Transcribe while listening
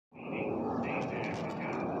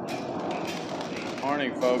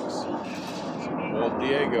morning, folks.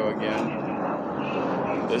 Wolddiego again.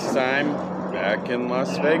 This time back in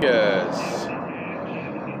Las Vegas.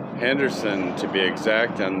 Henderson, to be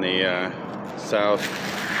exact, on the southeast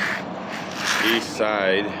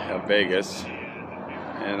side of Vegas.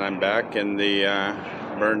 And I'm back in the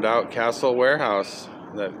burned out Castle warehouse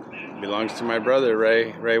that belongs to my brother,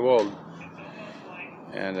 Ray Wold.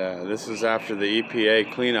 And this is after the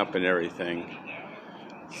EPA cleanup and everything.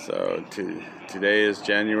 So today is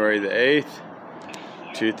January the 8th,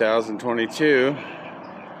 2022.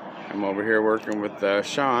 I'm over here working with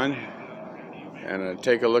Sean and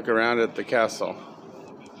take a look around at the castle.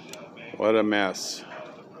 What a mess.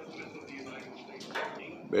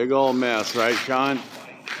 Big old mess, right, Sean?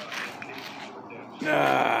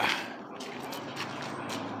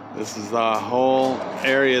 This is the whole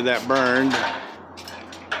area that burned.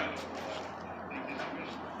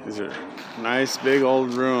 These are nice big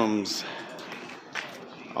old rooms,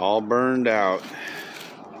 all burned out.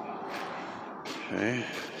 Okay.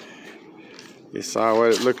 You saw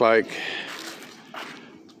what it looked like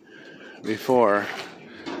before.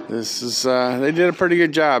 This is they did a pretty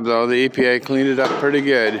good job though. The EPA cleaned it up pretty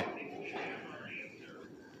good.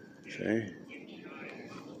 Okay.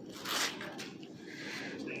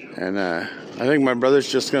 And I think my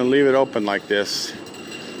brother's just gonna leave it open like this.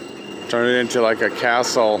 Turn it into like a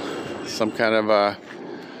castle, some kind of a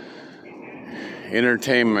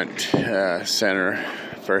entertainment center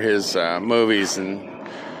for his movies and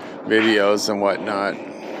videos and whatnot.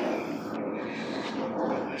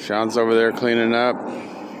 Sean's over there cleaning up.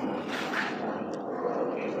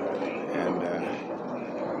 And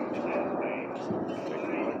take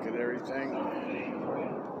a look at everything.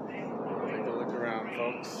 Take a look around,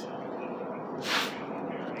 folks.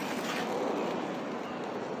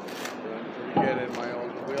 Doing pretty good in my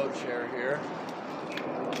old wheelchair here.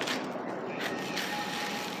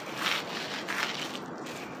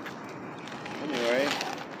 Anyway,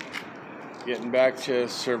 getting back to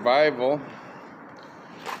survival.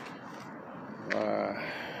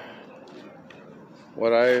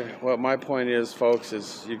 What my point is, folks,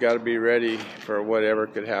 is you got to be ready for whatever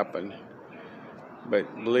could happen.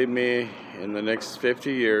 But believe me, in the next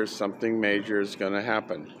 50 years, something major is going to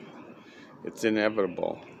happen. It's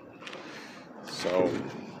inevitable. So,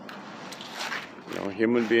 you know,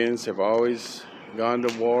 human beings have always gone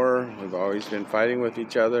to war. We've always been fighting with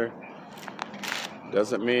each other.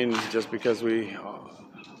 Doesn't mean just because we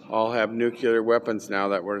all have nuclear weapons now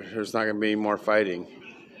that there's not going to be more fighting.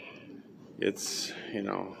 It's, you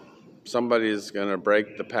know, somebody's going to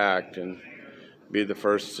break the pact and be the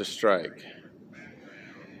first to strike.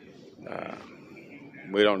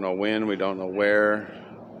 We don't know when, we don't know where.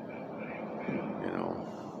 You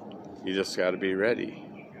know, you just got to be ready.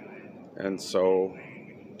 And so,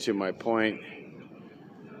 to my point,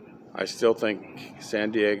 I still think San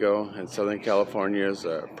Diego and Southern California is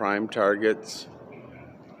prime targets.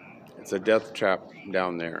 It's a death trap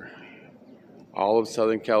down there. All of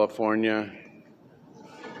Southern California,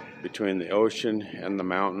 between the ocean and the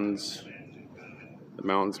mountains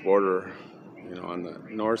border, you know, on the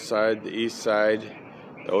north side, the east side,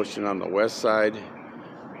 the ocean on the west side.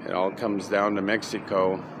 It all comes down to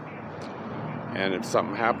Mexico. And if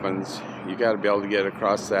something happens, you got to be able to get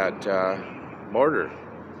across that border.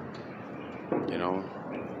 You know,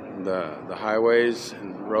 the highways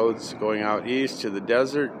and roads going out east to the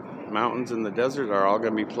desert, mountains in the desert are all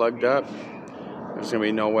going to be plugged up. There's going to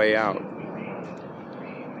be no way out.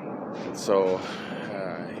 And so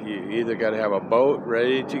you either got to have a boat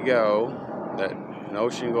ready to go, an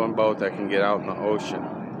ocean-going boat that can get out in the ocean.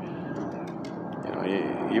 You know,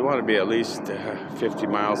 you want to be at least 50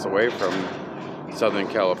 miles away from Southern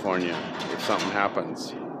California if something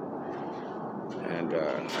happens. And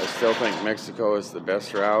I still think Mexico is the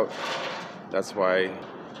best route. That's why,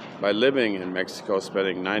 by living in Mexico,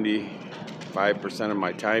 spending 95% of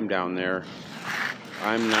my time down there,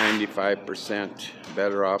 I'm 95%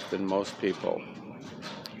 better off than most people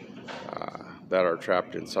that are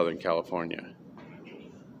trapped in Southern California.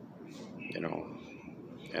 You know,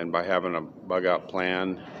 and by having a bug-out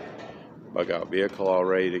plan, bug-out vehicle all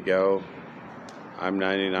ready to go, I'm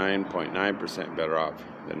 99.9% better off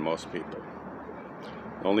than most people.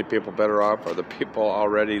 The only people better off are the people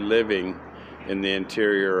already living in the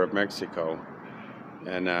interior of Mexico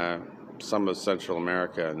and some of Central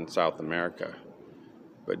America and South America.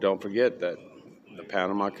 But don't forget that the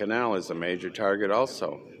Panama Canal is a major target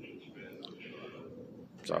also.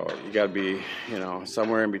 So you got to be, you know,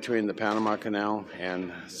 somewhere in between the Panama Canal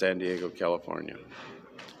and San Diego, California.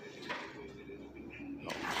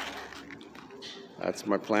 That's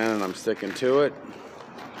my plan, and I'm sticking to it.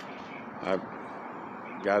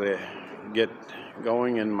 Gotta get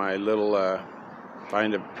going in my little,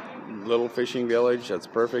 find a little fishing village that's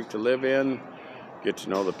perfect to live in, get to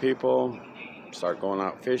know the people, start going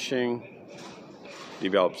out fishing,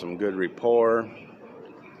 develop some good rapport.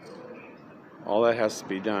 All that has to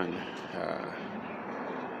be done,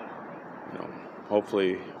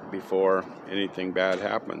 hopefully before anything bad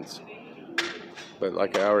happens. But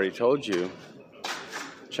like I already told you,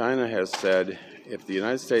 China has said if the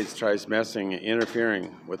United States tries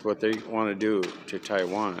interfering with what they want to do to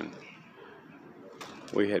Taiwan,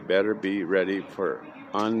 we had better be ready for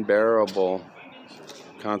unbearable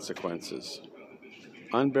consequences.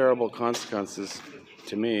 Unbearable consequences,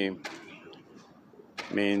 to me,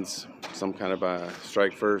 means some kind of a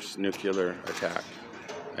strike first nuclear attack.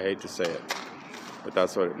 I hate to say it, but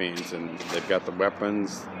that's what it means. And they've got the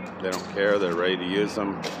weapons, they don't care, they're ready to use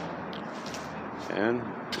them. And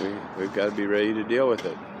we've got to be ready to deal with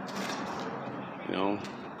it.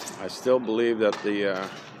 I still believe that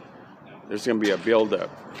there's going to be a buildup,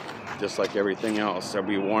 just like everything else. There'll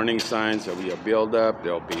be warning signs, there'll be a buildup,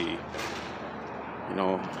 there'll be,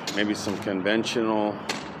 maybe some conventional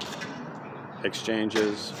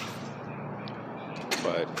exchanges,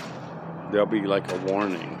 but there'll be like a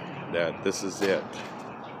warning that this is it.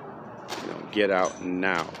 Get out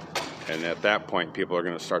now. And at that point, people are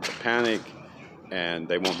going to start to panic, and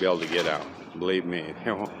they won't be able to get out. Believe me,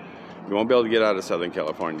 you won't be able to get out of Southern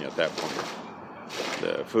California at that point.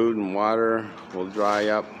 The food and water will dry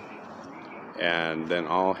up, and then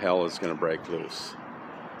all hell is going to break loose.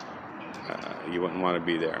 You wouldn't want to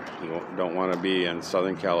be there. You don't want to be in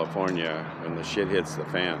Southern California when the shit hits the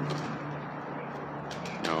fan.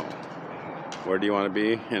 No. Where do you want to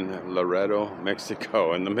be? In Loreto,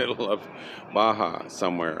 Mexico, in the middle of Baja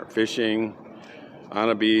somewhere, fishing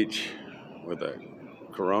on a beach with a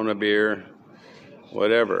Corona beer,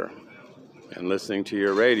 whatever, and listening to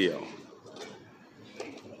your radio.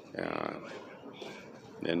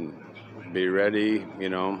 And be ready,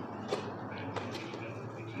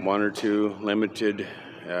 one or two limited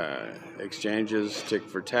exchanges, tick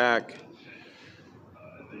for tack.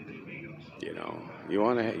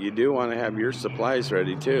 You do want to have your supplies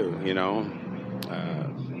ready too.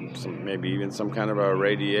 Maybe even some kind of a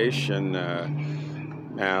radiation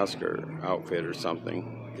mask or outfit or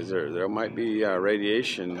something, because there might be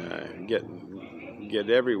radiation get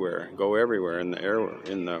everywhere, go everywhere in the air,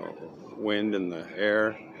 in the wind, in the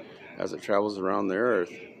air as it travels around the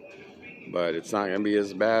earth. But it's not going to be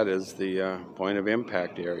as bad as the point of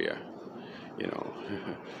impact area.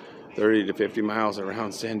 30 to 50 miles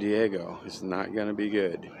around San Diego is not going to be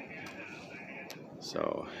good.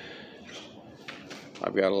 So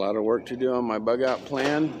I've got a lot of work to do on my bug out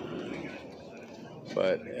plan,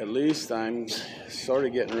 but at least I'm sort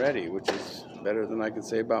of getting ready, which is better than I could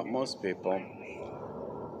say about most people.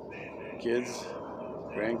 Kids,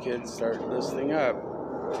 grandkids start listening up.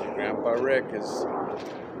 Grandpa Rick is,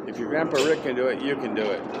 if your Grandpa Rick can do it, you can do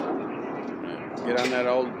it. Get on that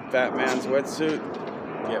old fat man's wetsuit,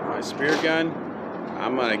 get my spear gun.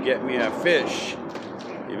 I'm gonna get me a fish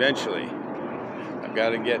eventually. I've got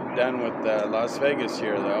to get done with Las Vegas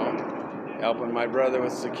here though, helping my brother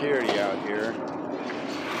with security out here.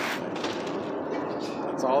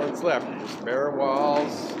 That's all that's left. There's bare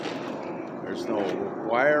walls, there's no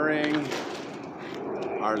wiring,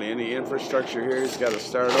 hardly any infrastructure here. He's got to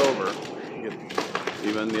start over, get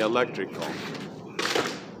even the electrical.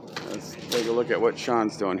 Let's take a look at what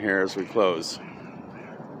Sean's doing here as we close.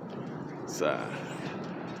 It's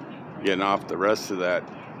getting off the rest of that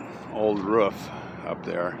old roof up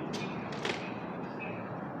there.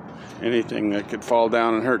 Anything that could fall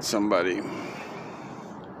down and hurt somebody.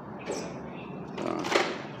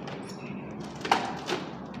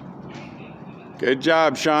 Good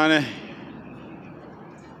job, Shauna.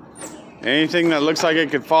 Anything that looks like it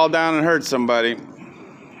could fall down and hurt somebody.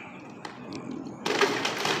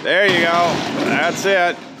 There you go. That's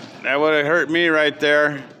it. That would have hurt me right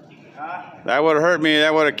there. That would have hurt me.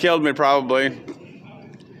 That would have killed me probably.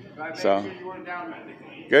 So,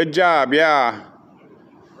 good job, yeah.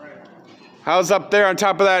 How's up there on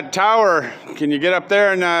top of that tower? Can you get up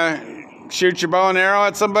there and shoot your bow and arrow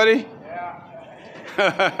at somebody?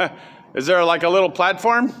 Yeah. Is there like a little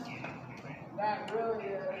platform? Not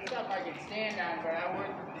really. Stuff I can stand on, but I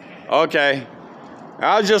wouldn't. Okay.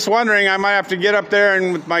 I was just wondering, I might have to get up there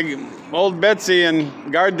and with my old Betsy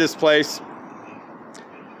and guard this place.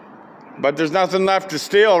 But there's nothing left to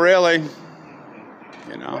steal, really.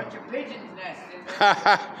 You know. Bunch of pigeons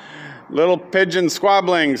nesting. Little pigeon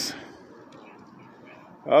squabblings.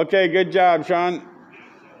 Okay, good job, Sean.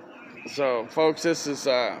 So, folks, this is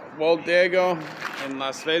Wolddiego in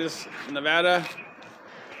Las Vegas, Nevada.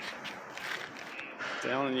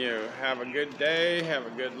 Telling you, have a good day, have a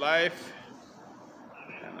good life.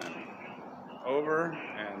 And I'm over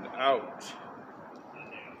and out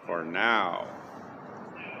for now.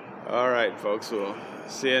 All right, folks, we'll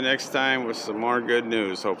see you next time with some more good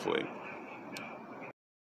news, hopefully.